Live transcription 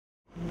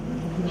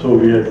So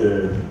we had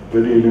a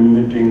very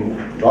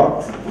illuminating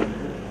talk,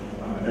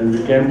 and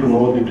we came to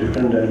know the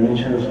different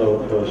dimensions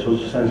of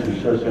social science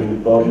research and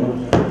the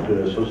problems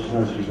that social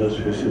science research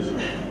faces.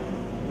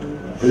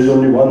 There is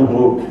only one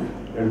hope,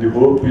 and the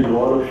hope is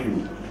all of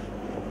you,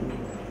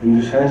 in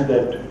the sense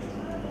that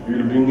you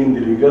will bring in the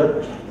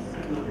rigor,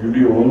 you will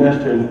be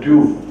honest and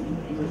true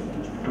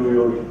to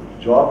your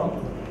job.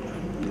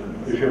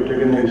 If you have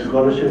taken a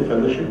scholarship,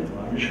 fellowship,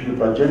 you should be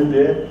present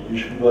there, you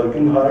should be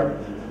working hard.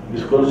 The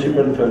scholarship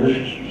and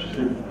fellowship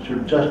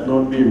should just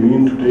not be a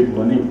mean to take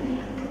money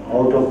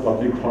out of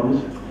public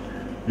funds.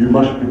 You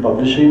must be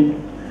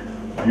publishing,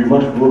 you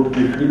must go to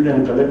the field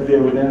and collect the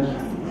evidence,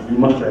 you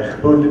must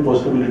explore the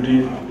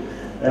possibilities,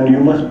 and you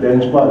must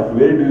benchmark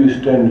where do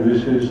you stand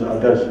versus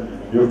others,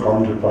 your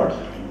counterparts.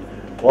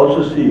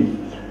 Also see,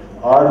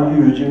 are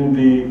you using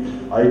the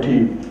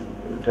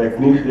IT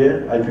techniques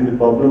there? I think the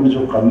problem is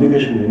of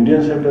communication.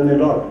 Indians have done a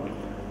lot,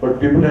 but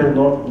people have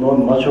not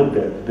known much of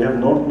that. They have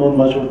not known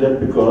much of that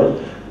because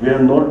we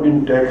have not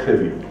been tech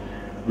savvy.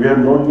 We have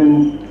not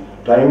been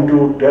trying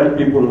to tell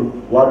people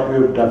what we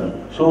have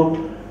done. So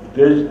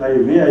there is a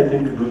way, I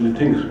think, to do the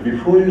things.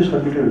 Before you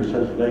submit a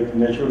research like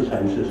natural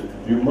sciences,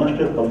 you must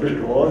have published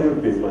all your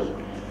papers.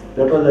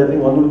 That was, I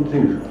think, one of the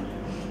things.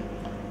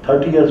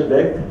 30 years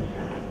back,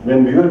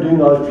 when we were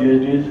doing our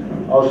PhDs,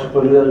 our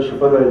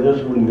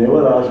supervisors would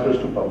never ask us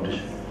to publish.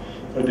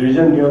 But the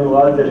reason given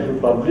was that if you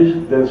publish,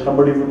 then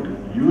somebody would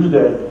use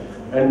that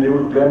and they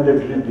would claim that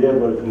it is their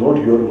work, not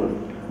your work.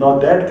 Now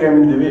that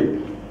came in the way.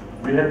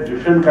 We had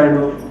different kind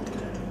of,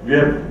 we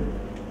have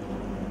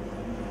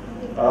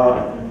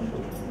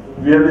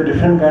a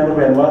different kind of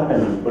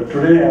environment. But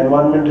today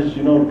environment is,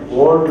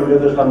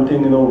 altogether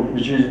something,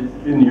 which is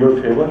in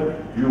your favor.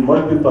 You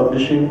must be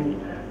publishing,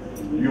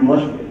 you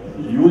must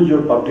use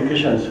your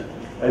publications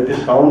as the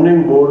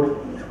sounding board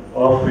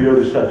of your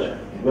research,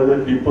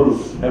 whether people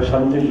have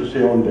something to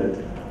say on that.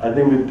 I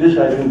think with this,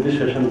 this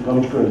session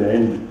comes to an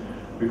end,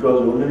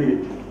 because already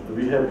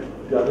we have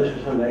the other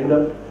session lined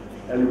up,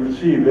 and we'll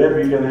see where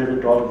we can have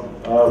a talk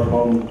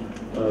from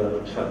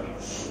sir.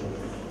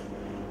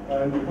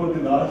 And before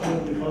the last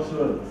one, the first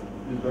one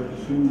is Dr.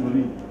 Swing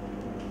Mani,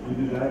 who is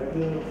the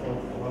director of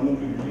one of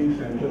the leading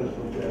centers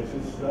of the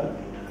ICSR,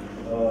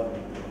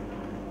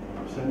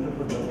 Center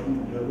for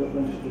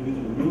Development Studies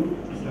Review,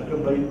 set up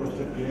by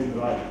Professor K.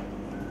 Raj.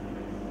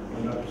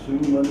 And Dr.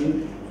 Swing Mani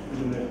is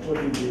an expert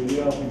in the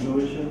area of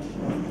innovation,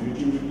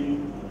 creativity,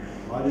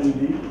 R&D.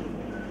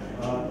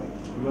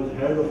 He was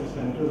head of the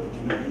Center for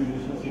Military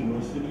Research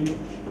University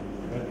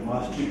at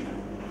Markting.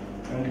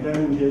 And then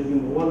he has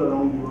been all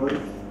around the world,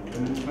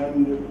 and you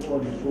find all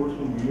reports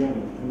from UN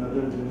and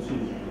other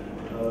agencies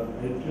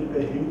edited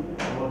by him.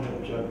 All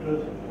have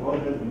chapters, all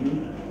have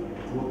used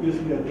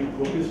copiously, I think,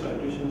 copious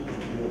citations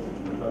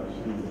from Dr.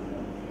 Swing.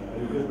 I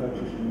request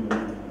Dr. Swing.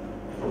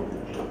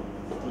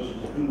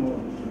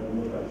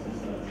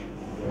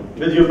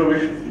 With your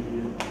permission.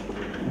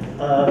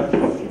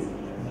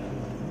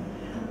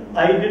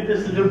 I did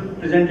this little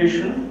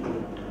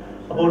presentation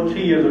about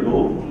 3 years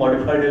ago,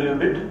 modified a little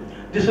bit.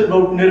 This is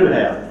about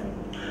Nirbhaya.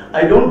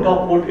 I don't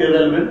talk about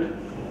irrelevant,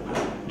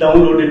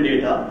 downloaded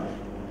data.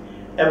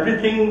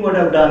 Everything what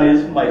I've done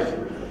is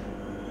myself.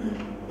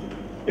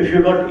 If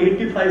you've got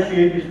 85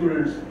 PhD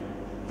students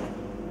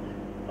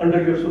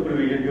under your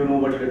supervision, you know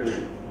what you're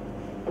doing.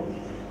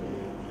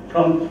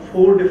 From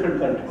 4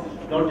 different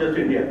countries, not just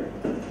India.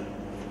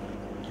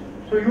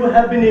 So you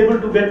have been able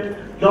to get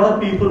a lot of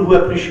people who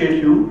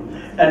appreciate you,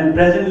 and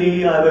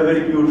presently I have a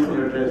very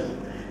beautiful address,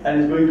 and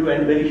it's going to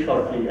end very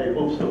shortly. I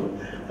hope so.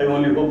 I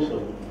only hope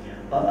so.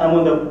 I'm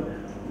on the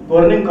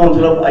Governing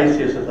Council of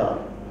ICSR.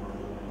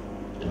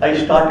 I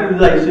started with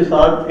the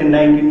ICSR in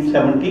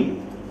 1970,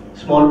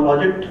 small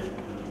project,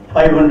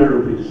 500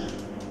 rupees.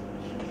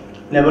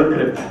 Never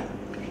cribbed.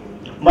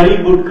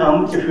 Money would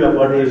come if you have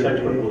got a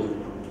research proposal.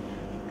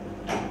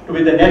 To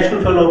be the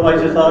National Fellow of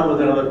ICSR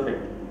was another thing.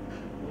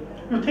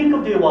 You think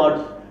of the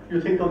awards, you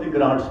think of the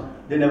grants,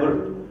 they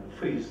never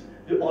freeze.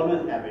 You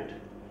always have it.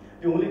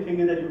 The only thing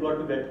is that you got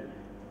to get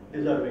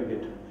deserving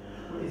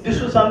it. This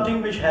was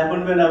something which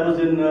happened when I was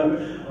in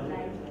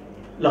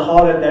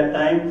Lahore at that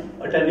time,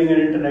 attending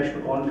an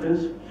international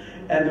conference,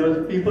 and there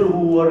was people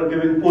who were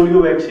giving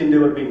polio vaccine, they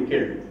were being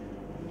killed.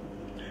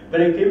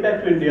 When I came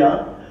back to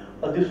India,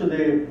 this was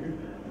a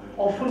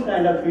often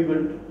kind of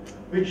event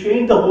which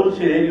changed the whole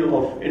scenario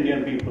of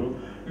Indian people,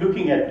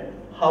 looking at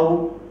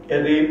how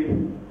a rape,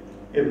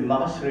 a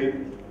mass rape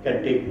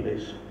can take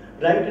place,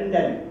 right in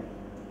Delhi.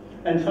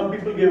 And some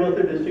people gave us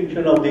the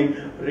distinction of the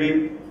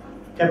rape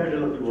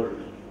capital of the world.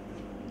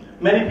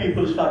 Many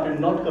people started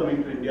not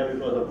coming to India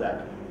because of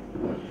that.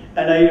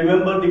 And I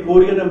remember the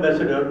Korean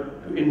ambassador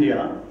to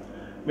India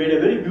made a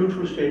very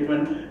beautiful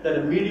statement that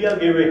the media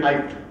gave a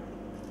hype.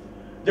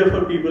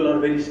 Therefore people are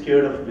very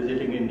scared of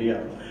visiting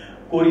India.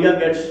 Korea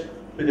gets,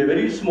 with a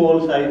very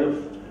small size of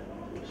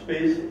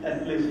space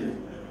and places,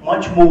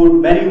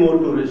 many more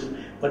tourists,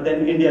 but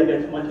then India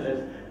gets much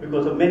less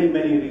because of many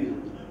reasons.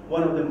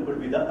 One of them could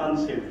be the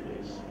unsafe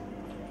place.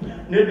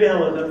 Nirbhaya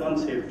was an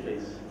unsafe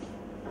place.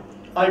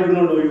 I do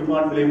not know, you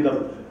can't blame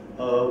the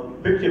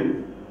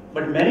victim,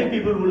 but many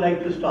people would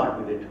like to start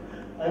with it.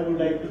 I would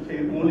like to say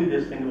only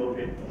this thing about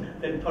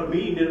it, that for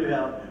me,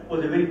 Nirbhaya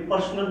was a very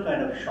personal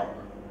kind of shock.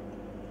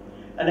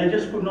 And I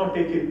just could not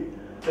take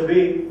it the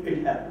way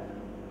it happened.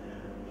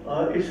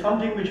 It's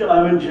something which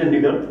I'm in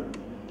Chandigarh.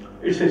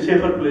 It's a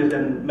safer place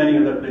than many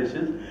other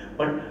places,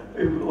 but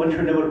one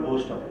should never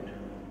boast of it.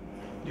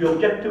 The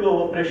objective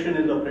of oppression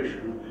is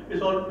oppression.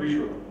 It's all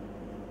visual.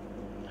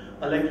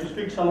 I like to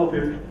speak some of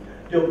it.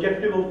 The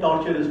objective of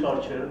torture is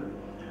torture.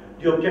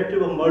 The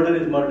objective of murder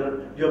is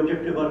murder. The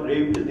objective of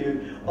rape is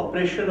the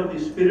oppression of the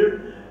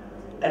spirit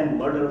and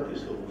murder of the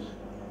souls.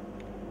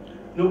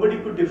 Nobody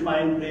could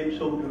define rape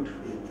so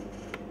beautifully.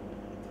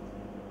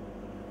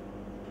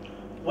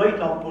 Why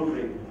talk about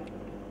rape?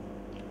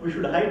 We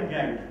should hide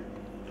behind.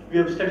 We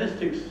have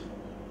statistics.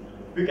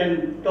 We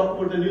can talk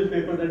about the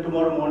newspapers and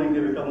tomorrow morning they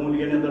become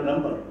only another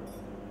number.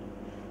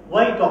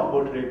 Why talk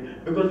about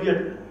rape? Because we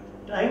are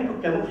trying to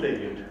camouflage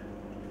it.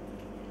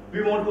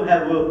 We want to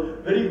have a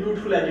very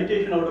beautiful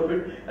agitation out of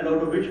it, and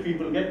out of which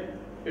people get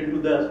into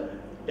the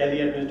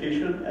Delhi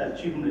administration as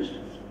chief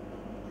ministers.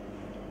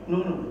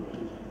 No.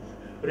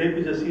 Rape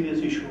is a serious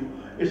issue.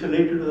 It's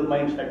related to the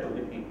mindset of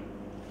the people.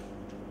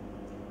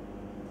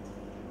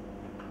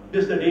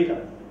 This is the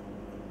data.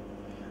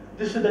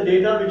 This is the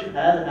data which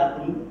has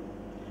happened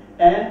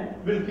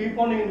and will keep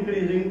on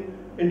increasing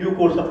in due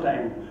course of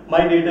time.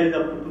 My data is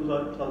up to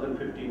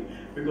 2015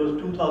 because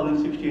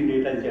 2016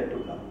 data is yet to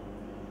come.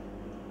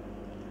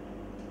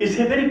 It's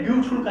a very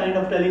beautiful kind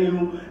of telling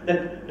you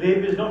that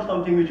rape is not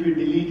something which we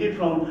deleted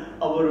from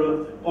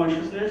our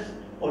consciousness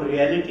or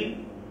reality.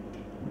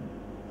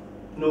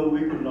 No, we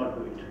could not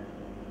do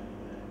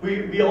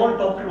it. We all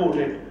talked about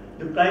it.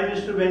 The Prime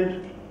Minister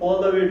went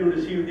all the way to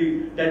receive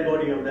the dead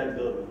body of that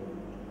girl.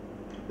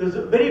 There's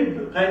a very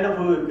kind of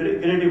a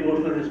great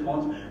emotional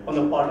response on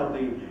the part of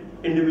the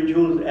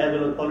individuals as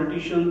well as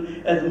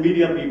politicians, as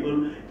media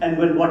people, and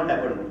when what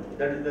happened.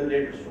 That is the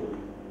later story.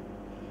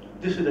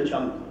 This is the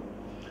chunk.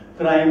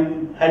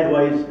 Crime,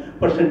 headwise,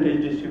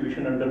 percentage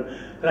distribution under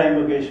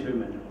crime against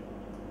women.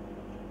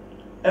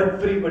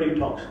 Everybody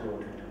talks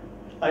about it.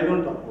 I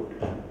don't talk about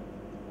it.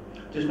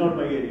 It's not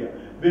my area.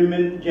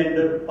 Women,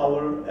 gender,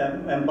 power,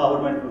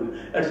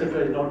 empowerment,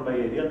 etc. is not my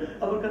area.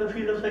 Our kind of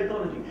field of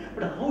psychology.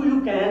 But how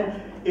you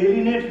can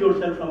alienate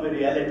yourself from a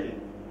reality?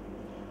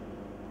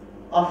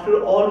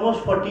 After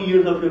almost 40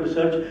 years of your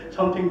research,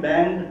 something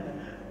banged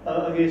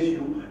against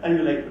you, and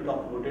you like to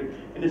talk about it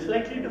in a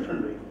slightly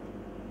different way.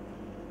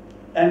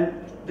 And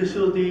this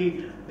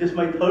is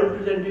my third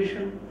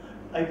presentation.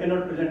 I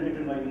cannot present it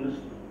in my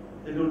university.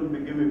 They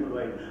don't give me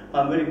provide.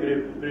 I'm very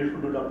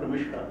grateful to Dr.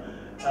 Mishra,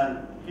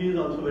 and he is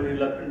also very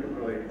reluctant to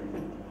provide.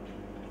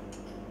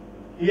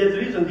 He has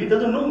reasons. He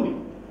doesn't know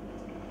me.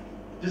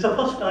 This is the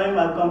first time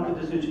I've come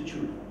to this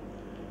institute.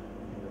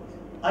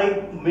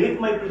 I make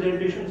my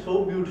presentation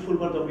so beautiful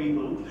for the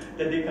people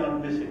that they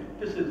cannot miss it.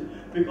 This is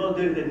because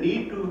there is a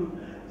need to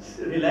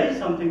realize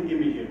something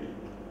immediate.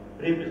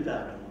 Rape is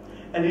that.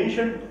 In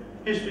ancient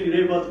history,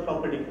 rape was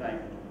property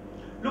crime.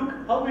 Look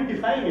how we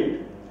define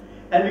it.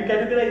 And we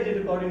categorize it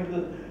according to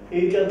the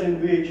areas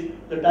in which,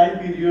 the time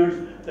periods,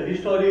 the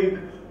historic,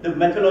 the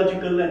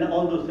methodological, and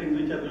all those things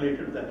which are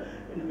related to that.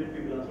 In which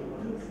people answer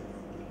what?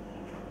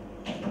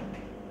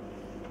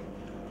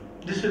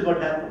 This is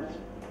what happens.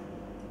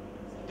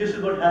 This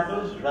is what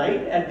happens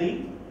right at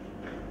the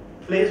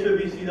place where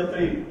we see the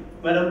parade.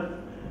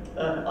 Madam,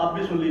 aap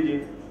bhi sun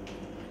lijiye.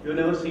 You've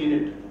never seen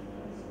it.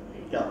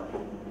 Yeah.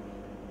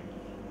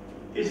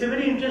 It's a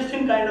very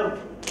interesting kind of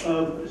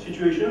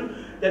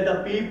situation that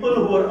the people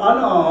who were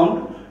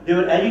unarmed, they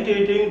were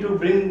agitating to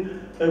bring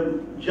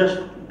to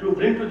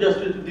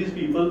justice to these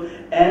people,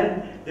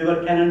 and they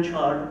were cannon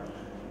charged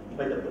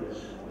by the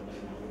police.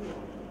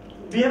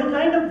 We have a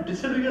kind of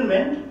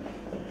disillusionment,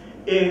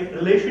 a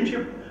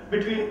relationship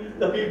between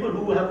the people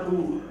who have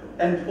to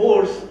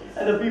enforce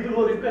and the people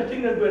who are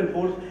requesting them to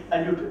enforce,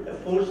 and you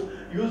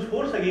use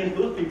force against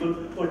those people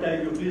who are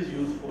telling you, please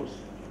use force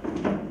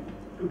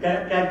to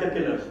catch the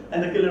killers,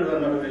 and the killers are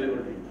not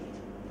available to you.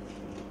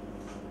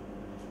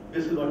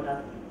 This is what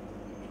happened.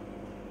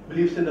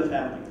 Beliefs in the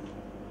family.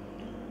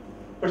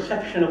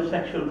 Perception of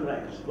sexual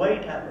crimes. Why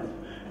it happened?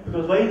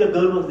 Because why the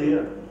girl was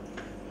there?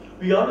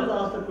 We always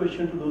ask the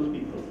question to those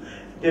people.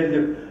 There is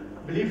a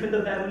belief in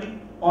the family,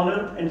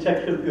 honor, and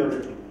sexual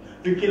purity.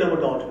 We kill our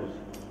daughters.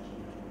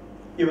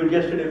 Even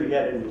yesterday we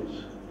had in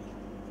news.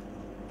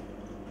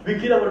 We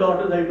kill our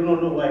daughters, I do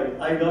not know why.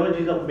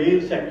 Ideologies of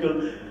male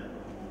sexual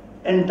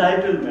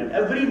entitlement.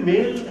 Every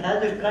male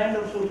has a kind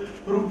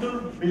of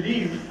brutal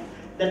belief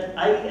that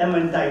I am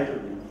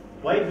entitled.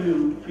 Why do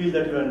you feel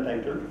that you are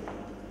entitled?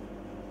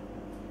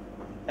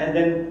 And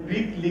then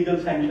weak legal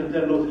sanctions,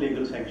 there are no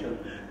legal sanctions.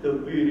 So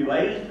we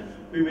revised,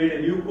 we made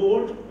a new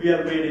code, we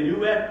have made a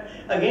new act.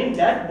 Again,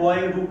 that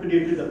boy who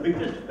created the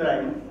biggest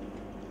crime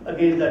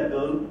against that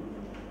girl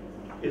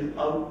is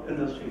out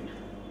in the street.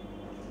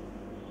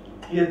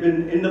 He has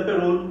been in the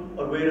parole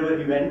or wherever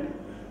he went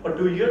for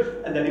 2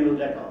 years, and then he was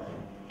let off.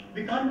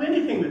 We can't do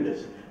anything with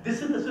this.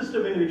 This is the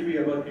system in which we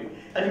are working.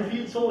 And you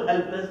feel so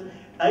helpless.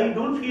 I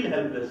don't feel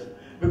helpless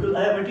because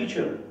I am a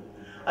teacher.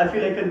 I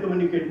feel I can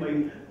communicate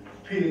my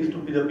feelings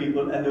to the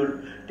people and they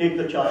will take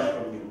the charge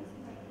from me.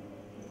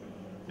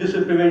 This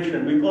is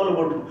prevention. We call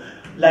about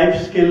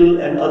life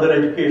skill and other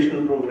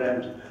educational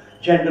programs,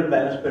 gender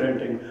balanced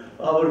parenting.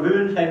 Our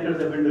women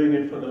centers have been doing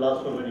it for the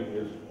last so many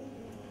years.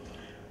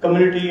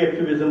 Community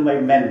activism by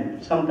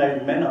men.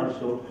 Sometimes men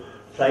also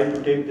try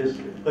to take this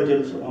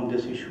cudgels on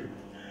this issue.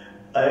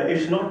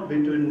 It's not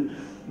between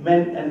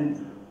men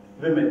and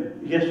women.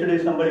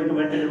 Yesterday somebody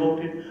commented about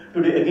it.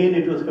 Today again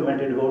it was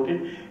commented about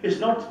it. It's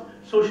not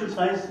social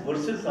science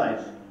versus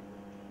science.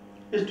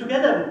 It's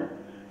together.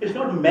 It's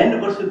not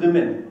men versus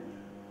women.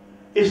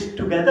 It's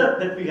together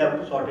that we have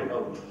to sort it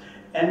out.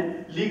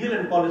 And legal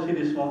and policy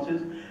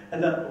responses.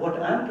 And what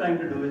I'm trying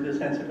to do is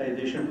the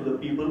sensitization to the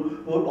people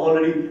who are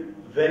already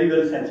very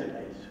well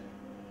sensitized.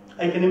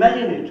 I can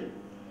imagine it.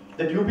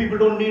 That you people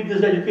don't need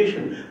this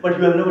education, but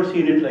you have never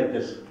seen it like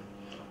this.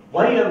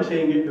 Why I'm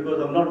saying it? Because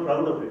I'm not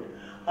proud of it.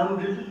 I'm a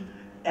little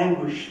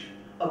anguished.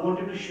 I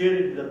wanted to share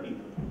it with the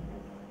people.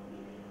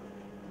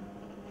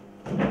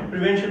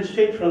 Prevention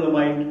straight from the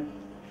mind.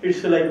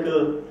 It's like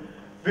a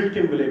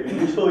victim blaming.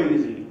 It's so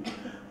easy.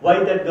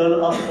 Why that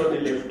girl asked for the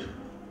lift?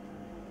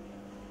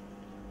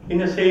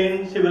 In a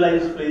sane,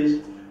 civilized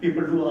place,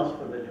 people do ask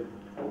for the lift.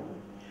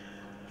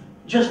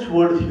 Just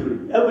word theory.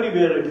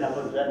 Everywhere it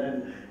happens.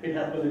 And it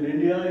happens in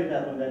India, it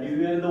happens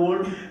anywhere in the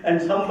world.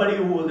 And somebody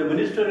who was a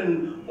minister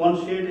in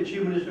one state, a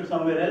chief minister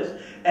somewhere else,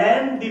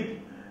 and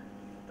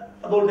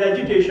about the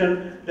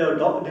agitation,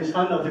 the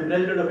son of the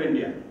President of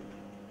India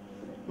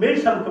made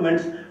some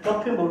comments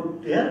talking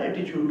about their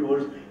attitude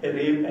towards a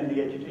rape and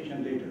the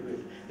agitation later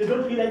with. They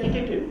don't feel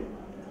agitated.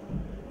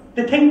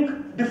 They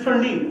think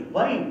differently.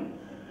 Why?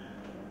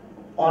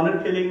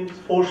 Honor killings,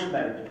 forced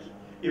marriages.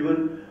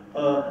 Even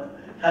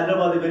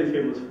Hyderabad is very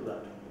famous for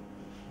that.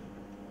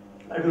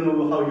 I don't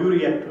know how you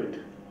react to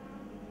it.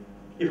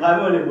 If I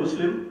were a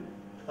Muslim,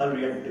 I'll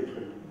react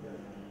differently.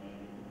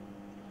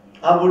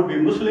 I would be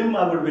Muslim,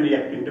 I would be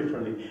reacting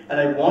differently. And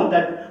I want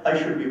that I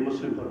should be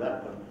Muslim for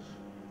that purpose.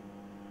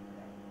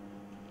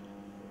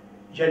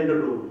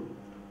 Gender role.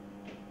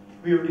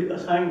 We have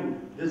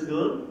assigned this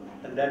girl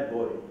and that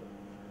boy.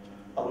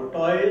 Our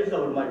toys,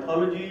 our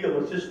mythology,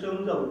 our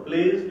systems, our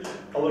plays,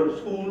 our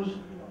schools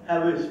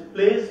have a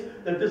place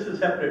that this is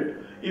separate.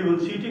 Even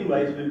seating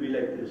wise will be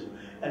like this.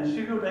 And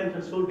stereotypes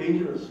are so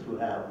dangerous to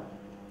have.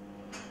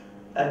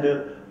 And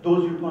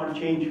those you can't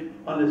change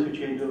unless you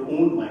change your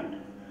own mind.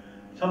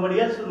 Somebody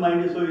else's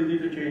mind is so easy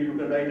to change. You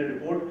can write a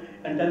report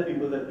and tell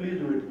people that please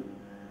do it.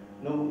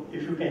 No,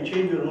 if you can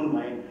change your own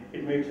mind,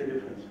 it makes a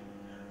difference.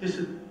 This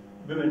is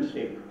women's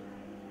stake.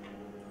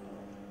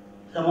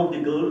 Some of the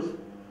girls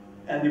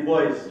and the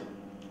boys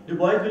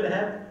will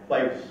have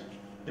wives.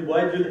 The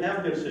boys will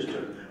have their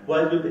sisters.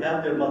 Boys will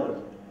have their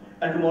mothers.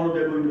 And tomorrow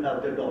they're going to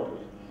have their daughters.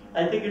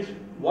 I think it's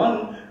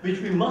one which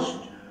we must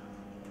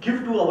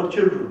give to our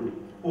children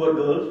who are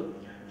girls,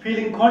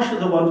 feeling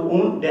conscious of one's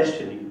own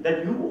destiny,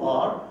 that you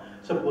are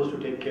supposed to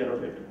take care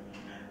of it.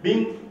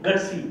 Being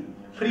gutsy,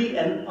 free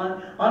and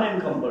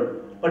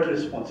unencumbered, but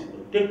responsible.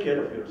 Take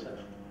care of yourself.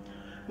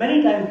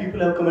 Many times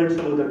people have comments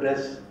about the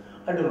dress.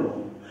 I don't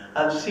know.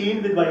 I've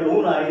seen with my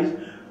own eyes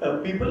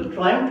people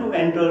trying to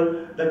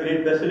enter the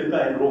Great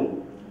Basilica in Rome.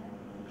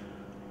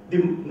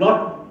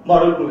 Not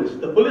moral police.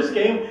 The police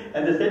came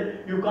and they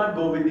said, you can't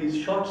go with these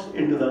shorts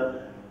into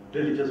the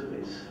religious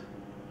place.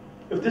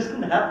 If this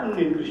can happen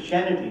in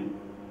Christianity,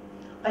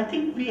 I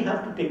think we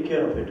have to take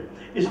care of it.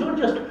 It's not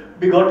just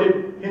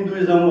bigoted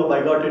Hinduism or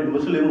bigoted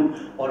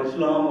Muslim or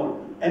Islam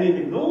or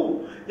anything.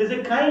 No, there's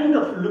a kind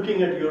of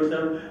looking at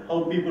yourself,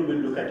 how people will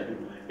look at you.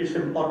 It's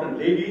important.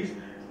 Ladies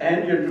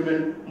and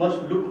gentlemen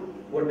must look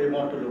what they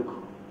want to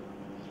look.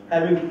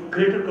 Having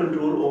greater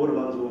control over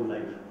one's own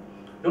life.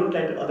 Don't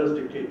let others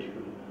dictate to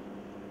you.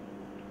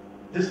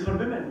 This is for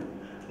women.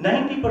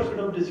 90%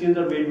 of decisions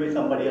are made by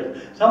somebody else.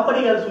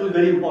 Somebody else who is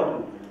very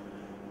important.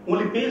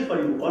 Only pays for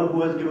you or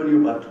who has given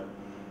you birth.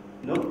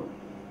 No.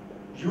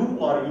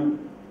 You are you.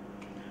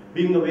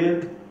 Being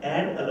aware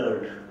and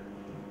alert.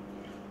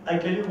 I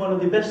tell you, one of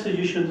the best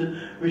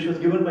suggestions which was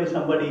given by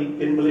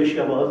somebody in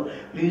Malaysia was,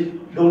 please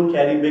don't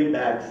carry big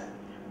bags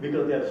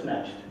because they are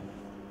snatched.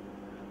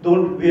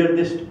 Don't wear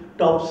this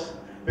tops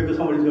because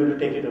somebody is going to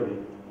take it away.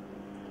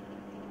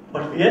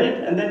 But wear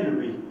it and then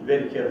you'll be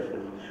very careful.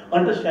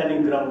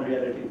 Understanding ground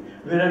reality.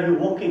 Where are you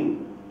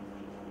walking?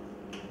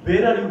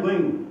 Where are you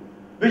going?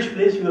 Which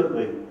place you are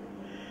going?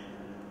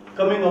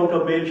 Coming out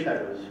of male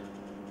shadows.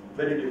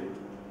 Very different.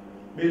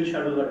 Male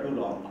shadows are too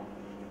long.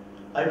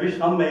 I wish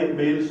some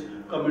males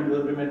come into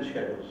the women's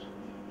shadows.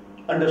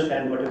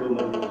 Understand what a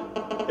woman is.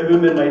 A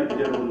woman might be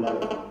their own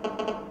mother.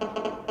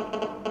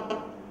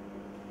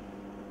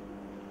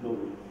 No.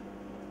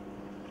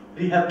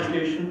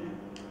 Rehabilitation,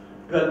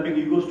 developing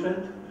ego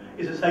strength,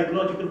 is a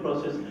psychological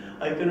process.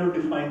 I cannot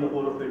define the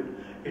whole of it.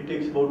 It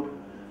takes about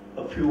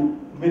a few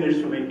minutes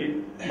to make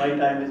it. My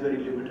time is very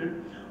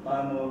limited.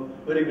 I'm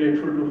very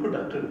grateful to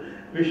Dr.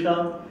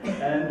 Vishal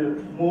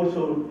and more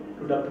so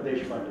to Dr.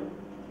 Deshpande.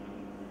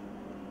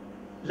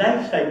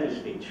 Life cycle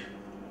stage.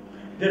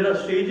 There are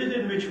stages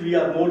in which we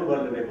are more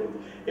vulnerable.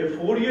 A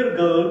 4-year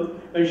girl,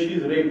 when she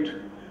is raped,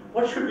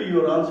 what should be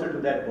your answer to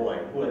that boy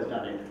who has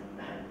done it?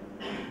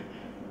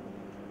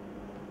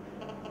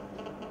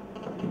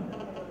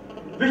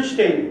 Which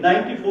stage?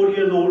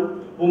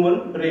 94-year-old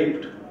woman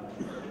raped.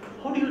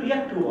 How do you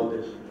react to all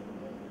this?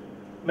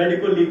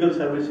 Medical legal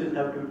services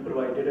have to be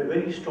provided. A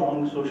very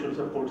strong social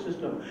support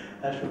system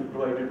has to be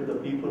provided to the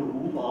people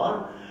who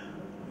are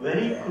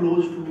very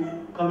close to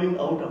coming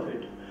out of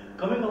it.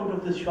 Coming out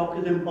of this shock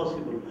is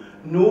impossible.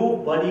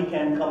 Nobody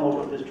can come out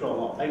of this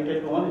trauma. I tell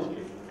you honestly.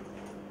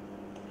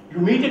 You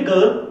meet a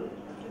girl,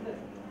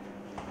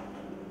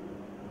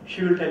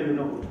 she will tell you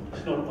no,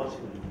 it's not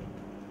possible.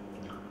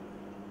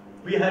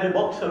 We had a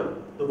boxer,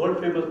 the world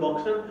famous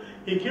boxer.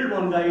 He killed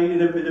one guy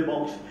with a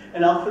box,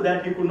 and after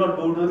that he could not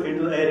go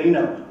into the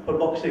arena for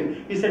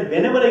boxing. He said,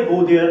 whenever I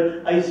go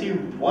there, I see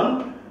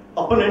one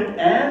opponent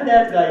and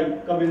that guy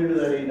coming into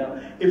the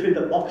arena. If in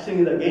the boxing,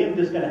 in the game,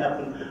 this can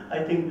happen,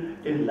 I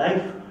think in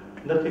life,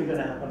 nothing can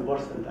happen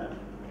worse than that.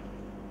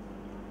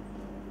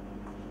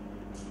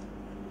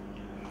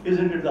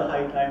 Isn't it the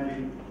high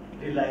time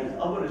we realize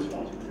our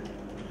responsibility?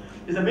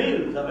 It's the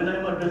males, when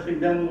I'm addressing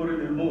them more a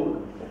little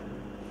more.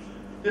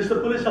 This is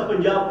the police of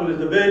Punjab police,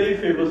 the very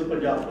famous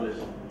Punjab police.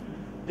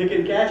 They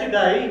can catch a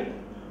guy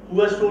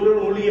who has stolen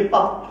only a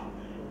pup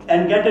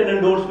and get an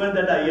endorsement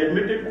that I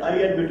admitted,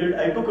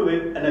 I took away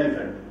an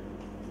elephant.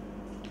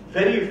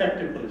 Very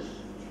effective police.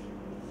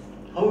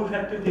 How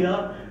effective they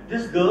are?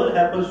 This girl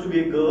happens to be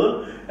a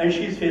girl and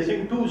she's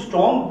facing 2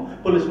 strong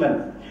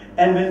policemen.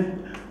 And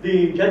when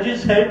the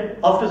judges said,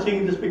 after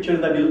seeing this picture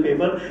in the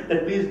newspaper,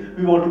 that please,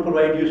 we want to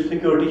provide you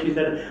security, she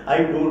said, I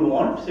don't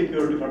want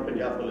security from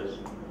Punjab police.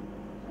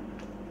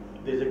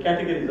 There's a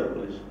categories of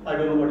police. I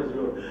don't know what is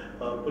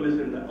your police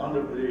in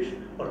Andhra Pradesh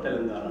or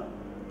Telangana.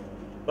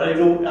 But I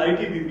know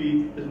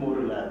ITBP is more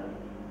reliable.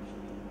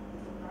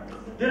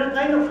 There are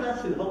kind of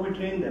classes, how we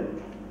train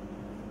them.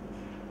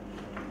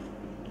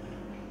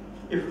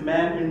 If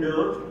man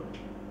endures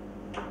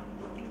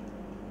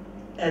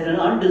as an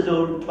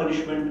undeserved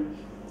punishment,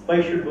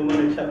 why should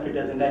women accept it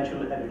as a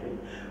natural heritage?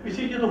 We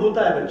see, जो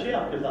होता है बच्चे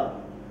आपके साथ,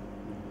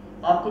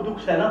 आपको दुख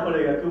सहना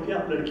पड़ेगा क्योंकि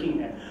आप लड़की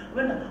हैं.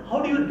 When,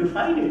 how do you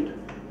define it?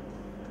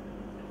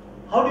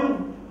 How do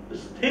you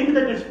think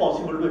that it's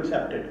possible to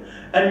accept it?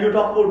 And you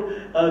talk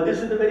about, this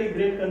is a very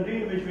great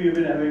country in which we have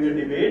been having a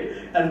debate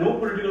and no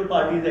political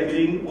party is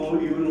agreeing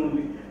on even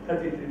only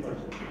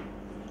 33%.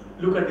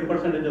 Look at the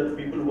percentage of the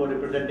people who are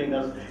representing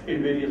us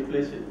in various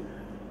places.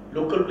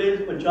 Local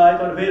place,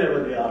 panchayat or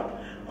wherever they are.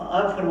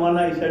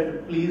 Farmana, I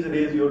said, please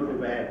raise your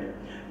demand.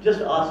 Just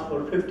ask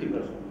for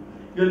 50%.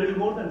 You're a little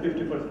more than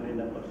 50% in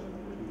numbers.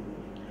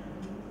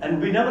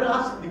 And we never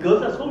ask, the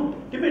girls are so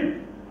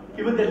timid.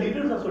 Even their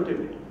leaders are so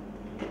timid.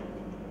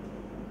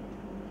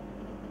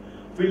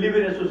 We live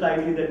in a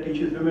society that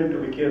teaches women to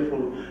be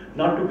careful,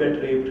 not to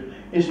get raped,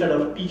 instead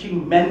of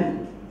teaching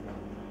men.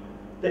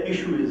 The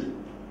issue is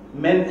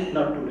men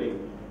not to rape.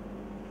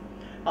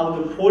 I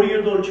was a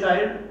 4-year-old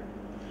child.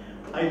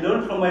 I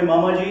learned from my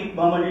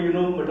Mamaji, you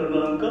know,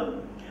 maternal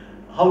uncle,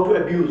 how to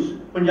abuse.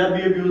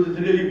 Punjabi abuse is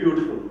really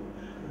beautiful.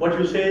 What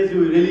you say is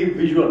really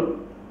visual.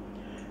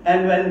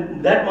 And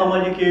when that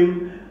Mamaji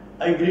came,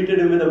 I greeted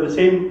him with the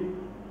same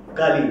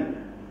gali.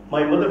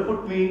 My mother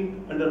put me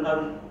under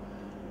her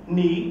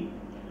knee,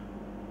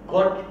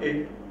 got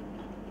a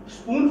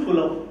spoonful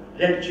of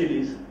red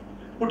chilies,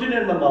 put it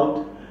in my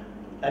mouth,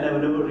 and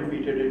I've never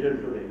repeated it till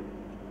today.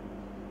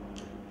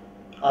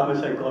 I'm a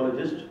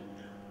psychologist.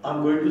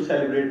 I'm going to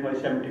celebrate my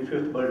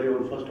 75th birthday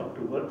on 1st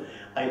October.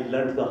 I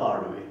learned the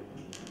hard way.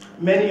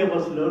 Many of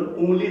us learn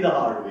only the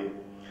hard way.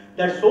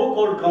 That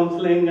so-called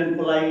counseling and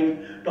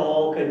polite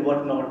talk and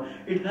whatnot,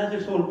 it has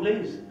its own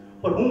place.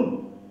 For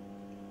whom?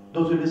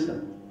 Those who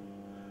listen.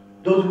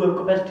 Those who have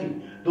capacity.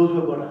 Those who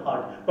have got a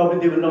heart.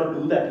 Probably they will not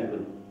do that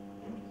even.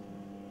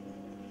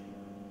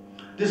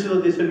 This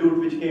was the salute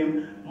which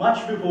came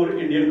much before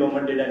Indian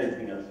government did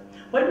anything else.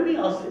 Why do we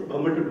ask the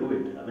government to do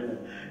it? I mean,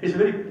 it's a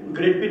very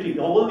great pity.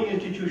 All the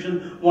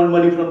institutions want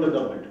money from the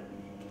government.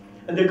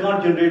 And they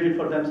can't generate it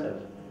for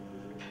themselves.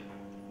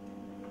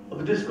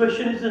 But this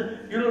question is,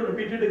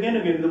 repeated again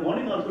and again. In the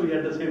morning also we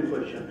had the same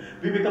question.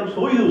 We become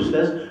so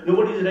useless,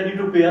 nobody is ready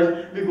to pay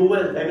us. We go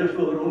as beggars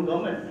to our own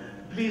government.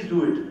 Please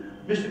do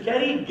it. Mr.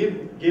 Carey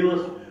gave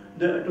us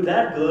to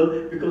that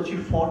girl because she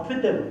fought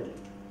with them.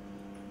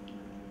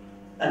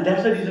 And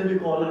that's the reason we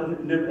call her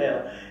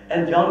Nirbhaya.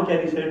 And John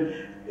Kerry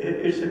said,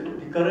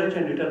 the courage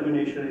and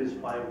determination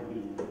inspired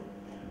me.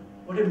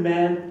 What a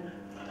man,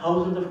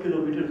 thousands of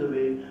kilometers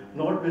away,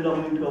 not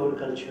belonging to our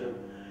culture,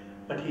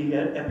 but he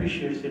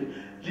appreciates it.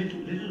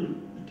 Little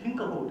think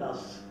about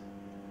us,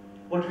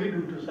 what we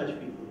do to such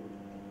people.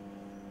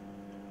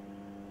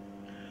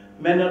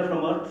 Men are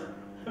from earth,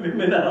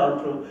 women are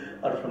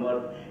from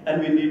earth,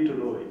 and we need to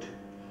know it.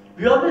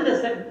 We always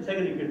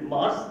segregate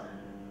Mars.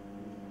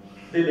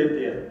 They live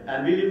there,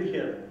 and we live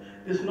here.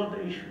 This is not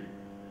the issue.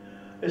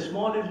 A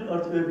small little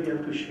earth where we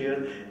have to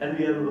share, and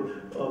we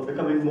are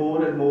becoming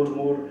more and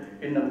more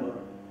in number.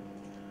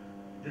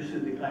 This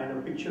is the kind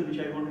of picture which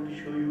I wanted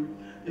to show you.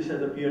 This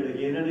has appeared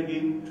again and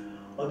again.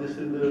 Or this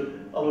is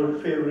our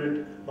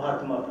favorite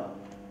Bharat Mata.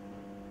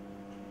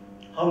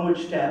 How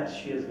much stabs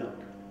she has got.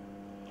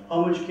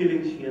 How much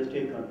killings she has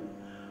taken.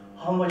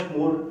 How much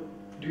more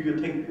do you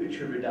think it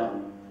should be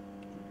done?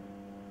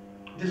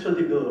 This was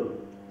the girl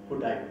who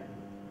died.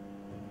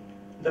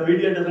 The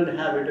media doesn't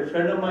have it. A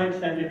friend of mine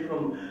sent it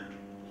from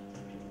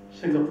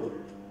Singapore.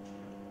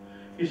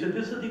 He said,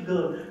 this is the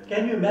girl.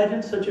 Can you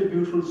imagine such a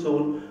beautiful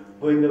soul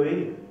going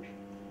away?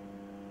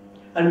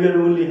 And we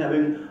are only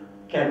having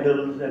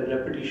candles and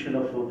repetition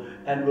of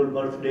annual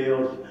birthday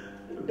or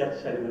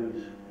death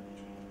ceremonies.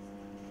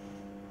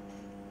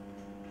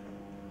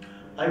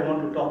 I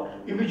want to talk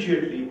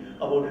immediately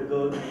about a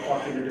girl who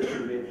fought in a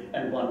different way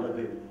and won the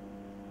way.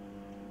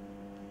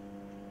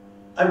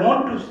 I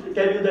want to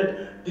tell you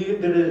that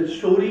the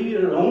story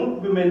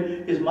around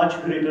women is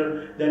much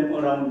greater than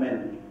around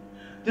men.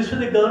 This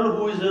is a girl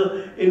who is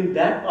in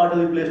that part of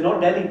the place,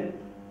 not Delhi,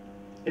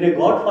 in a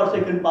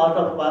God-forsaken part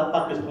of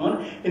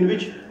Pakistan, in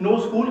which no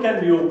school can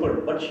be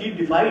opened. But she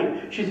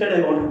defied. She said,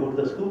 I want to go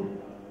to the school.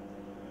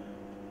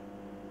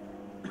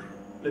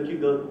 Lucky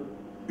girl.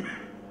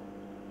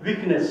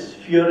 Weakness,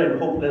 fear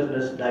and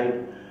hopelessness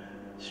died.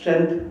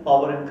 Strength,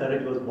 power and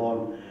courage was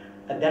born.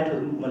 And that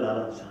was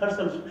Malala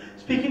herself,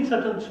 speaking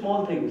certain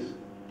small things.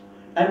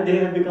 And they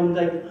have become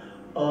like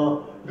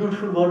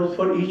beautiful words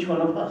for each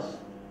one of us.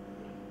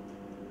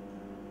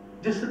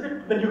 This is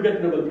it when you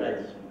get Nobel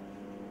Prize.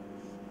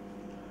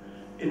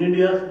 In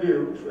India,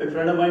 a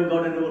friend of mine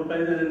got a Nobel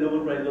Prize and a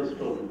Nobel Prize was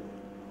stolen.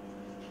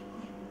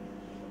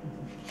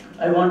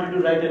 I wanted to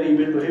write an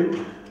email to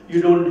him.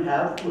 You don't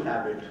have to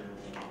have it.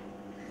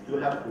 You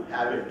have to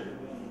have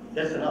it.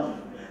 That's enough.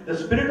 The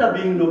spirit of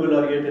being Nobel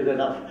laureate is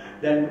enough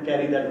than to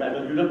carry that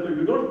medal. You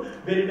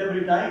don't wear it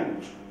every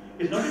time.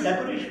 It's not a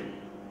decoration.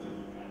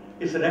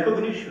 It's a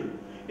recognition.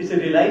 It's a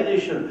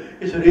realization.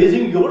 It's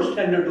raising your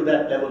standard to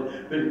that level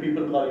when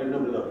people call you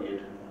Nobel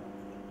laureate.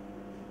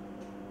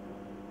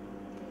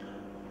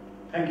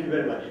 Thank you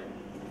very much.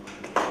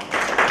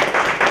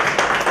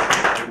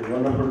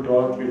 Wonderful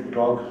talk. We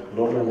talk a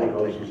lot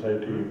about our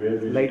society, where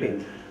we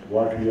stand,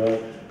 what we are.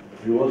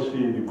 We all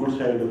see the good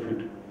side of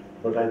it.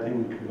 But I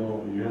think,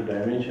 you have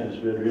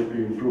dimensions where we have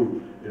to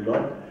improve a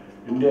lot.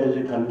 India as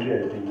a country,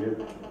 I think we have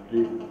to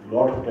take a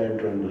lot of time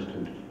to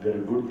understand it. There are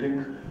good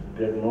things,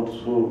 there are not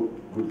so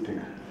good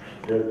things.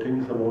 There are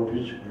things about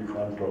which we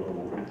can't talk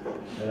about.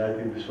 And I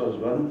think this was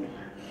one.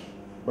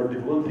 But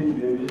the whole thing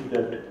there is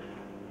that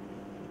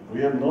we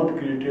have not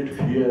created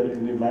fear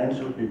in the minds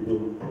of people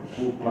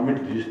who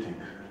commit these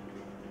things.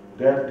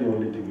 That's the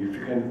only thing. If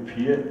you can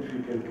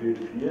create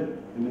fear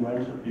in the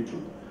minds of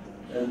people,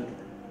 and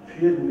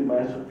fear in the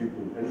minds of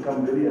people, and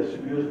come very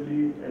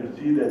assiduously and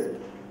see that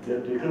they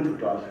are taken to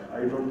task,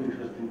 I don't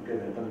think such thing can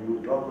happen.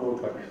 You talk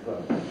about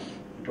Pakistan,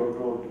 you talk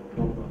about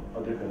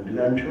other countries.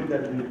 I'm sure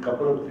that in a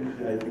couple of things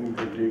I think we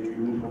can take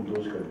even from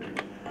those countries.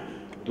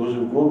 Those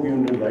who go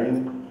beyond the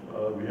line,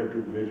 we have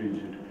to be very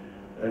rigid.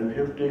 And we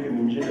have to take an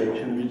immediate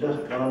action. We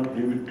just can't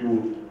leave it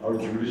to our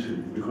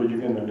judiciary, because you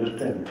can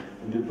understand,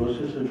 in the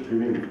process of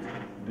giving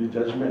the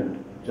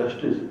judgment,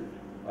 justice,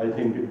 I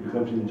think it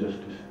becomes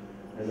injustice.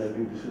 And I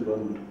think this is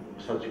one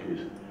such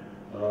case.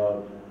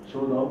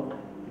 So now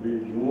we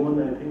move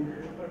on, I think,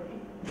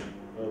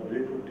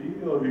 break for tea,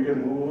 or we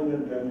can move on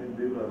and then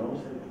they will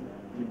announce.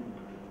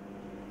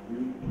 We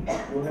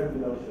go ahead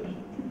with our session.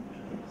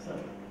 Sir,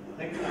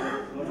 thank you.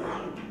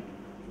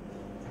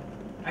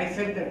 I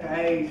said that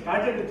I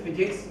started with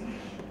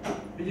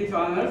physics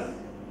honors,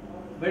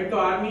 went to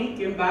army,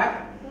 came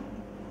back,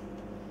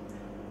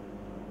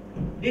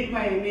 did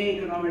my MA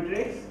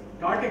econometrics,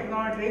 taught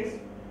econometrics,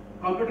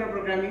 computer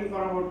programming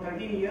for about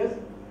 13 years,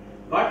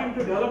 got into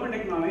development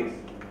economics,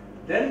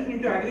 then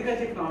into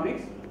agriculture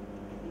economics,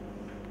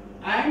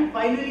 and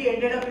finally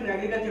ended up in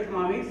agriculture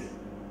economics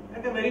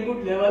at a very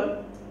good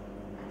level.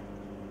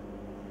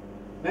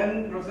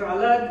 When Professor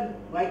Alag,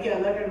 Y.K.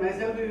 Alag and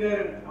myself, we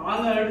were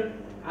honored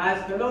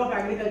as Fellow of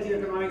Agriculture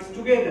Economics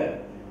together.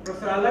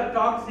 Professor Alag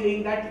talked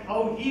saying that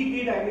how he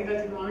did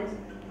agriculture economics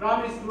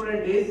from his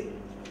student days,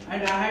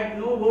 and I had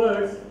no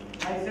words.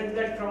 I said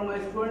that from my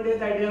student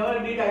days I never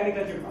did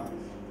agriculture economics.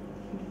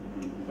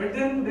 But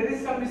then there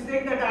is some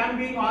mistake that I am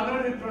being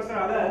honored with Professor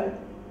Alag,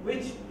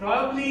 which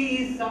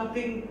probably is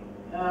something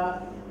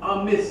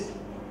amiss.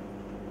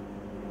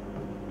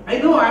 I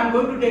know I am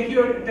going to take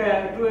you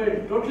to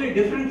a totally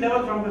different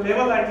level from the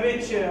level at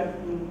which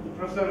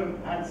Professor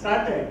had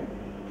started.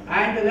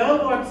 And the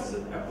level was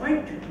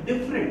quite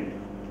different.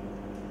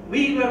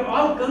 We were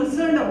all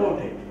concerned about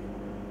it.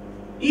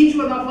 Each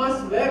one of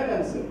us were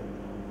concerned.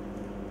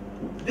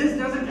 This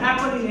doesn't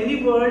happen in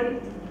any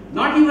world,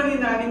 not even in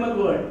the animal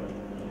world.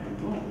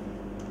 No.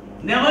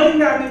 Never in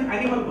the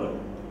animal world.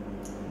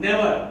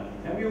 Never.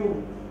 Have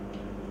you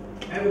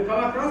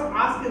come across?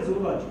 Ask a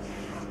zoologist.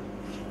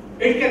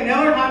 It can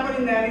never happen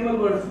in the animal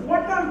world. So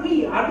what are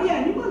we? Are we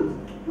animals?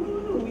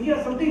 No. We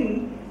are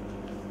something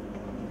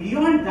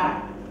beyond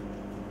that.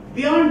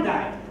 Beyond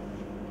that.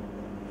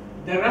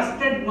 The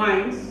rusted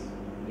minds,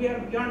 we are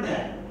beyond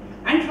that.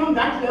 And from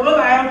that level,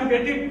 I have to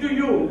get it to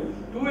you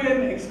to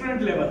an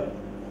exponent level.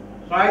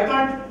 So I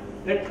thought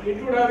that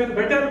it would have been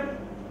better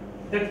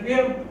that we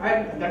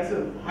have, that's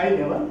a high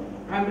level.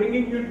 I am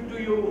bringing you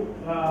to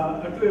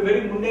a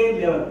very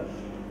mundane level.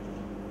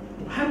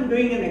 I am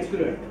doing an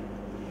experiment,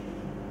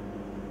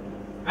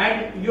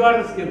 and you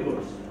are the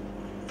scapegoats.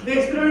 The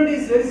experiment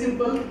is very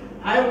simple.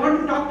 I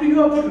want to talk to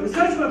you about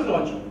research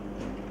methodology,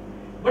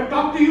 but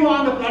talk to you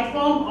on the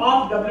platform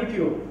of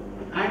WTO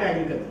and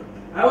agriculture.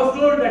 I was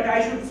told that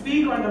I should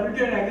speak on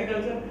WTO and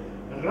agriculture.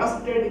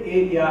 Rusted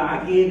area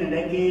again and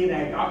again.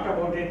 I talked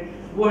about it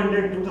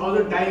 200,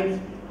 2000 times.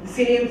 The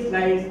same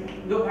slides.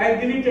 Look, I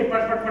deleted.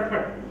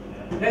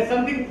 There's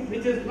something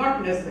which is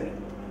not necessary.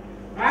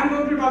 I am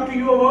going to talk to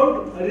you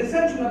about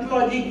research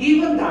methodology,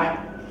 given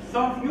that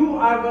some of you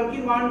are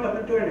working on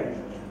WTO and agriculture.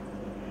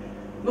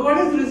 Now, what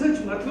is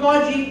research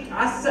methodology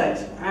as such?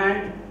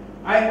 And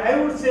I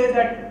would say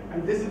that,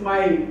 and this is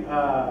my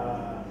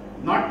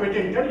not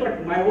patented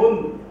but my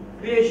own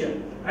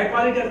creation. I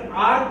call it as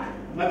ARC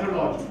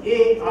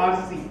methodology,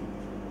 ARC.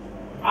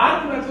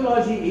 ARC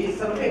methodology is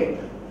something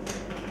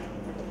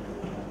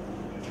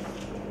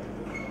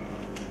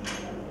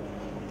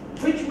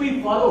which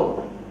we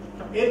follow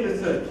in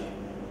research.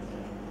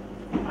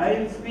 I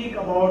will speak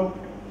about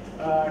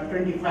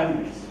 25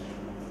 minutes,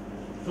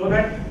 so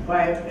that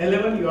by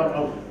 11 you are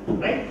out,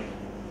 right?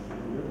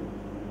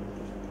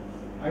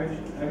 Are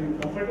you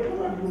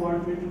comfortable, or do you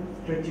want me to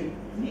stretch it?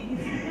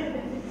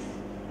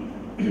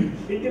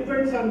 It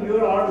depends on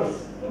your orders.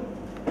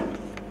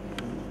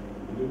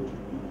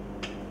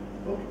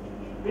 Okay.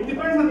 It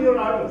depends on your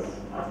orders.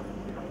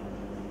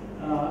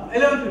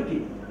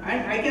 11:50,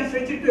 and I can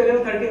stretch it to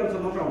 11:30 also,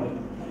 no problem.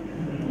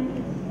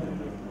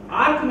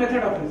 ARC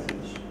method of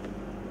research.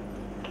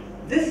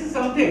 This is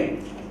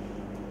something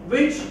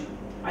which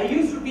I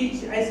used to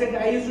teach. I said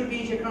I used to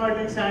teach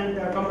econometrics and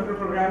computer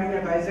programming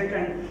at Isaac,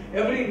 and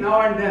every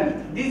now and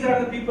then these are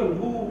the people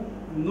who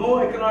know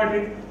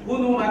econometrics, who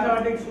know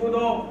mathematics, who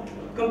know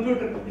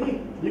computer. Hey,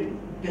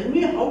 tell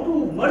me how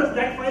to merge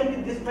that file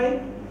with this file.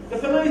 The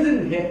fellow is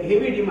in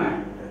heavy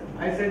demand.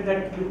 I said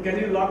that, can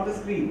you lock the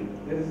screen?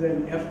 There is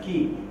an F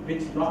key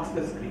which locks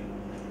the screen.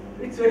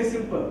 It's very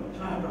simple.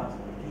 So I have to ask,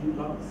 can you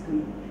lock the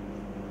screen?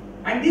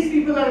 And these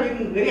people are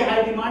in very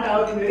high demand. I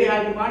was in very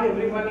high demand.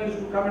 Everyone used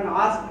to come and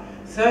ask,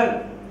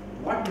 sir,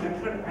 what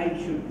method I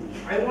should do?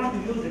 I want to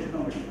use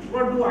econometrics.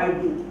 What do I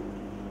do?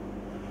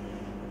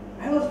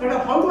 I was fed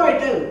up. How do I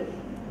tell?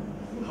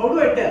 How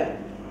do I tell?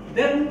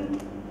 Then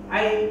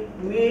I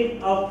made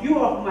a few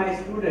of my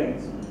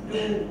students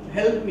to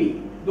help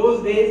me.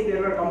 Those days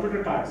there were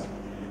computer cards.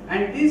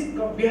 And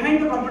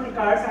behind the computer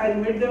cards, I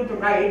made them to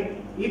write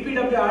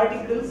EPW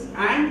articles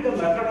and the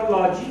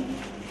methodology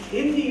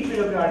in the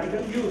EPW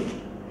article used.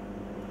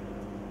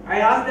 I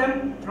asked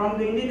them from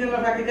the Indian Journal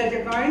of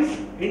Agriculture Economics,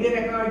 Indian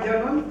Economic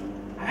Journal,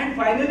 and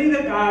finally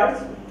the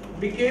cards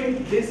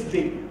became this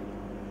big.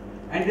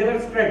 And they were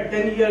spread,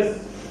 10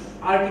 years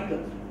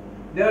articles.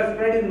 They were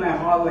spread in my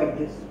hall like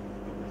this.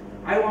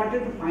 I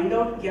wanted to find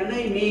out, can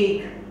I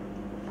make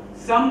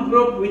some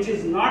group which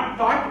is not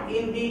taught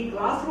in the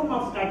classroom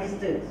of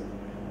statistics,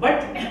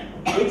 but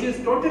which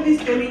is totally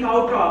stemming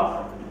out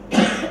of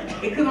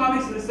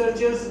economics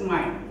researchers'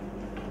 mind.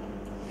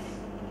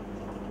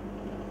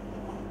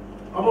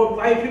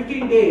 About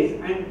 15 days,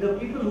 and the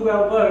people who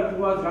have worked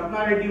was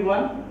Ratna Reddy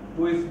one,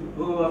 who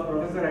was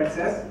professor at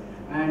CES,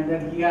 and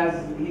then he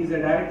is a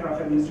director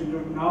of an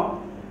institute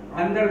now.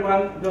 Another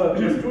one, the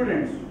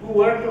students who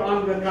worked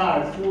on the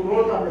cards, who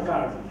wrote on the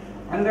cards.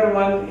 Another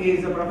one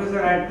is a professor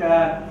at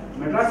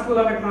Madras School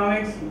of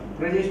Economics,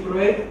 Rajesh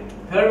Purohit.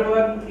 Third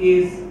one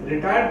is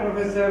retired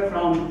professor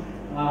from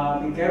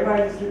the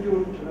Kerala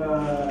Institute,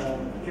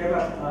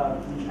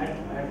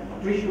 at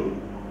Thrissur,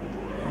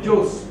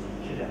 Jose.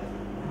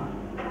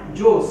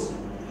 Jose.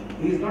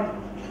 He is not.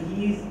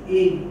 He is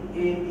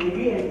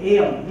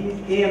AM. He is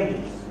AM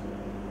Jose.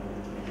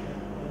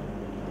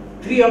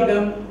 Three of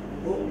them,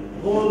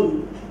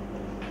 whole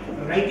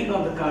writing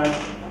on the cards,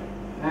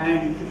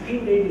 and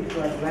 15 days it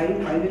was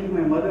drying. Finally,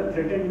 my mother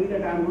threatened me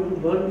that I am going to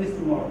burn this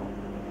tomorrow.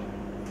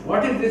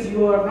 What is this?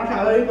 You are not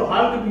allowing the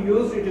hall to be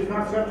used. It is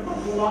not served for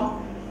so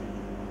long.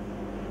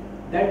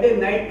 That day,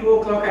 night 2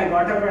 o'clock, I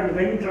got up and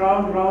went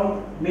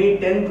round,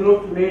 made 10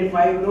 groups, made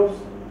 5 groups,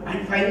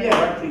 and finally I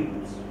got 3 groups.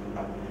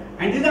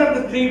 And these are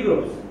the 3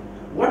 groups.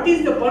 What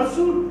is the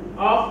pursuit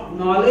of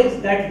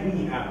knowledge that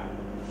we have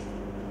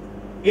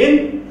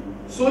in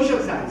social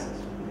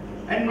sciences?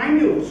 And mind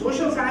you,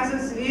 social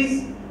sciences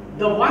is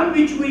the one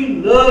which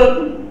we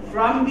learn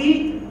from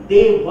the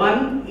day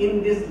one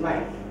in this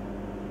life.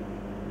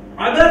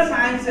 Other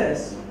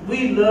sciences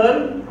we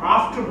learn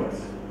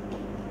afterwards.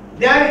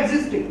 They are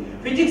existing.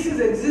 Physics is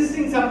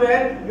existing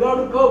somewhere. You have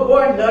to go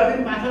and learn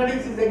it.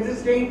 Mathematics is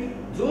existing.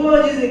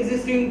 Zoology is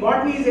existing.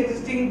 Botany is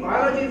existing.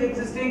 Biology is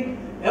existing.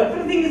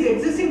 Everything is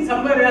existing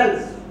somewhere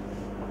else.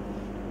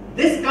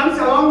 This comes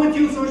along with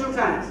you, social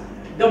science.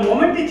 The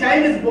moment a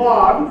child is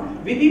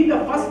born, within the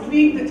first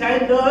week the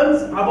child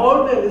learns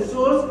about the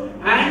resource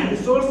and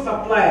resource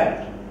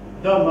supplier,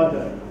 the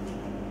mother.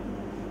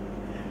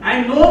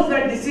 and knows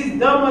that this is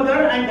the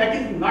mother and that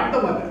is not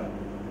the mother.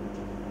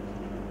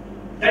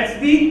 That's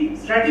the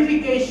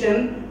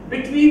stratification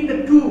between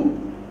the two.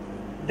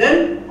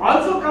 Then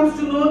also comes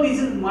to know this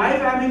is my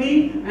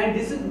family and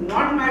this is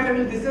not my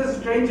family, this is a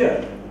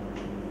stranger.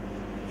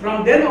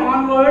 From then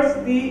onwards,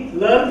 the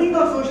learning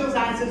of social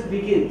sciences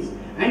begins,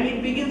 and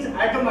it begins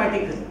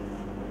automatically.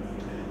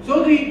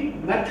 So the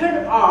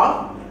method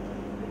of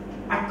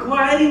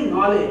acquiring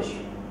knowledge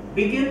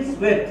begins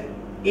with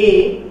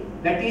A,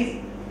 that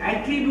is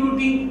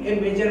attributing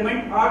a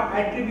measurement or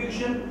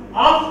attribution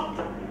of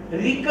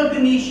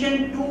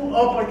recognition to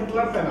a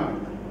particular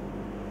phenomenon.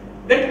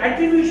 That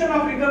attribution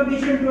of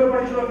recognition to a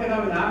particular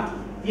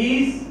phenomena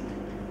is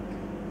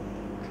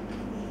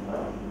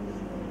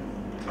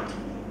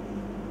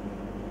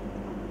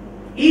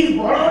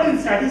borrowed in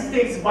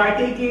statistics by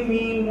taking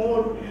mean,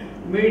 mode,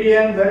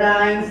 median,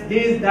 variance,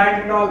 this,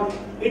 that and all.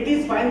 It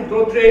is fine,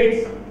 growth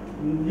rates,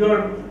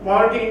 your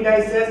poverty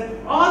indices,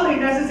 all the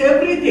indices,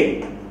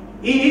 everything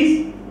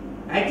is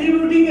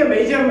attributing a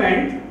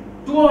measurement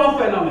to a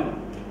phenomenon.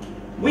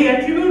 We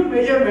attribute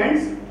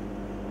measurements,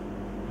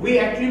 we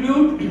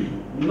attribute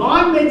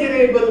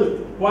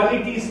non-measurable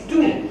qualities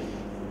to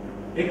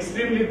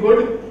extremely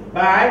good,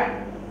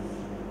 bad,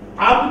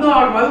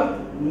 abnormal,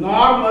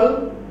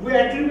 normal, we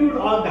attribute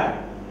all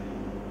that.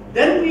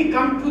 Then we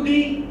come to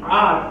the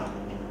R.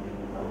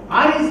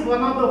 R is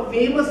one of the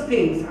famous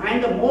things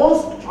and the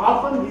most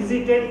often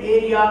visited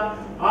area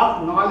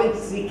of knowledge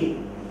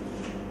seeking.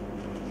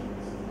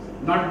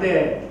 Not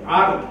the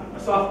R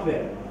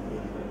software.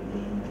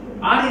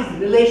 R is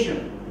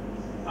relation.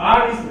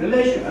 R is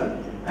relational,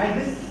 and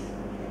this.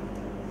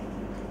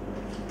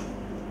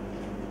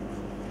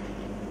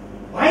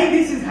 Why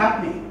this is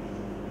happening?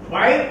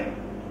 Why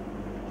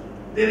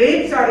the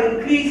rapes are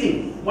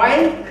increasing?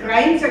 Why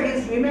crimes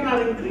against women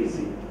are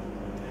increasing?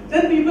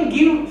 Then people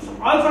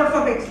give all sorts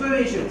of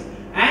explanations,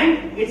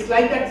 and it's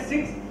like that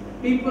six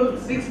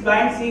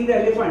blind seeing the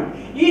elephant.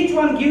 Each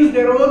one gives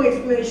their own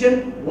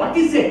explanation. What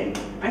is it?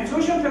 And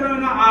social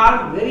phenomena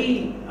are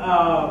very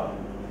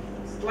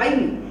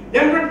slimy. They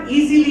are not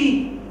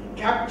easily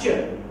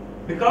captured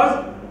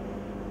because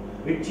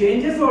it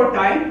changes over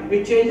time,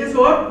 it changes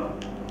over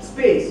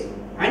space.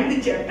 And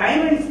the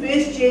time and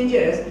space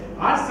changes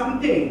are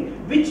something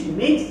which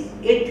makes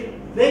it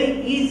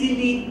very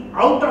easily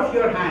out of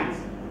your hands.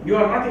 You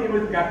are not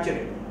able to capture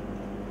it.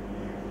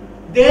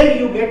 There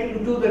you get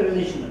into the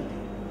relational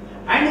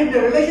thing. And in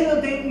the relational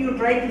thing, you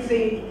try to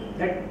say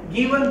that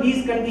given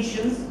these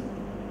conditions,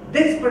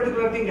 this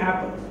particular thing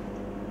happens.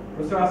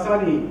 Professor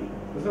Asadi,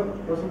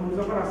 Professor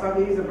Muzaffar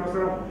Asadi is a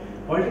professor of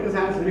political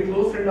science, very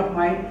close friend of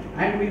mine,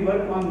 and we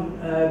work on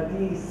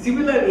the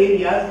similar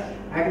areas,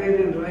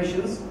 agrarian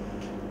relations.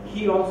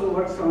 He also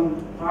works on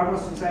farmer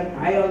suicide,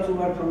 I also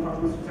work on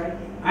farmer suicide,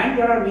 and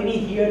there are many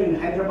here in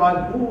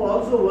Hyderabad who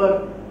also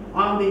work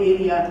on the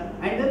area,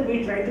 and then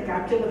we try to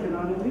capture the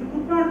phenomenon. We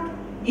could not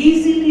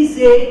easily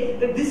say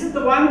that this is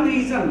the one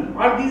reason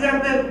or these are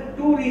the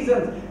two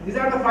reasons, these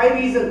are the 5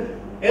 reasons.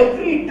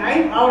 Every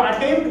time our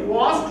attempt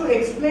was to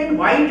explain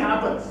why it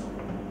happens.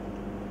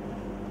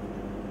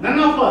 None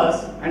of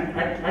us, and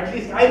at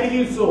least I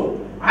believe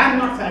so, I am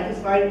not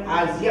satisfied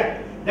as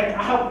yet that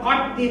I have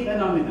caught the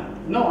phenomena.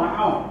 No, I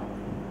haven't.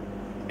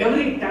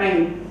 Every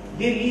time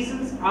the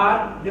reasons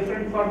are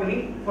different for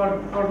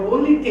the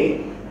only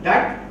thing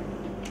that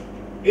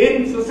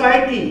in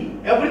society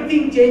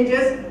everything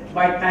changes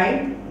by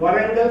time.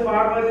 Warangal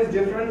farmer is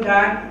different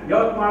than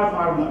Yavatmal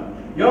farmer.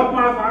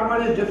 Yavatmal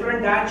farmer is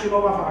different than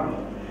Shivamogga farmer.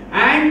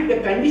 And the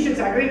conditions,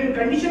 agrarian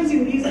conditions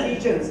in these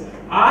regions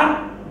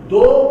are,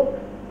 though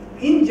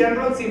in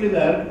general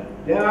similar,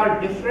 they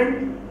are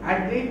different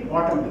at the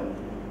bottom level.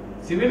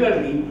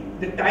 Similarly,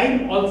 the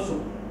time also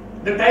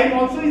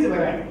is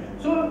variant.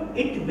 So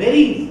it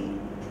varies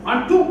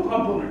on 2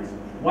 components.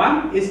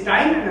 One is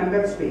time and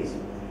another space.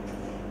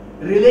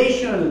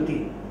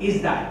 Relationality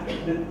is that.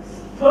 The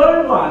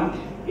third one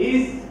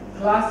is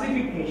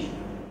classification.